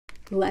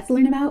Let's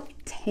learn about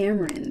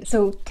tamarind.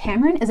 So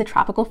tamarind is a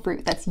tropical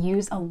fruit that's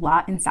used a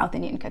lot in South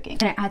Indian cooking,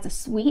 and it adds a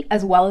sweet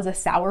as well as a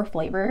sour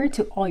flavor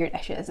to all your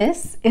dishes.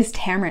 This is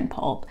tamarind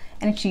pulp,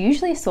 and it's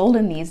usually sold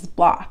in these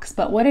blocks,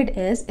 but what it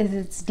is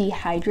it's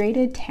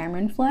dehydrated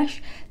tamarind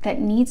flesh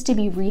that needs to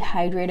be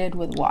rehydrated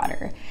with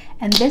water.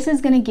 And this is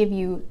gonna give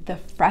you the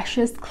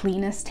freshest,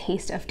 cleanest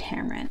taste of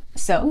tamarind.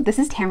 So this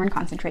is tamarind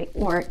concentrate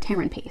or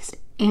tamarind paste,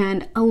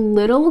 and a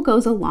little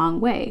goes a long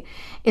way.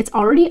 It's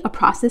already a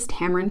processed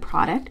tamarind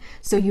product,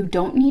 so you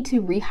don't need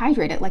to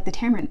rehydrate it like the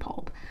tamarind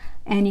pulp,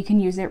 and you can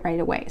use it right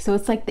away. So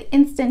it's like the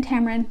instant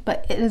tamarind,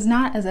 but it is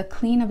not as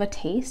clean of a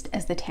taste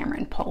as the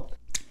tamarind pulp.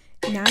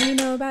 Now you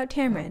know about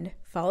tamarind.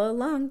 Follow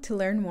along to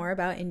learn more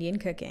about Indian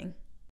cooking.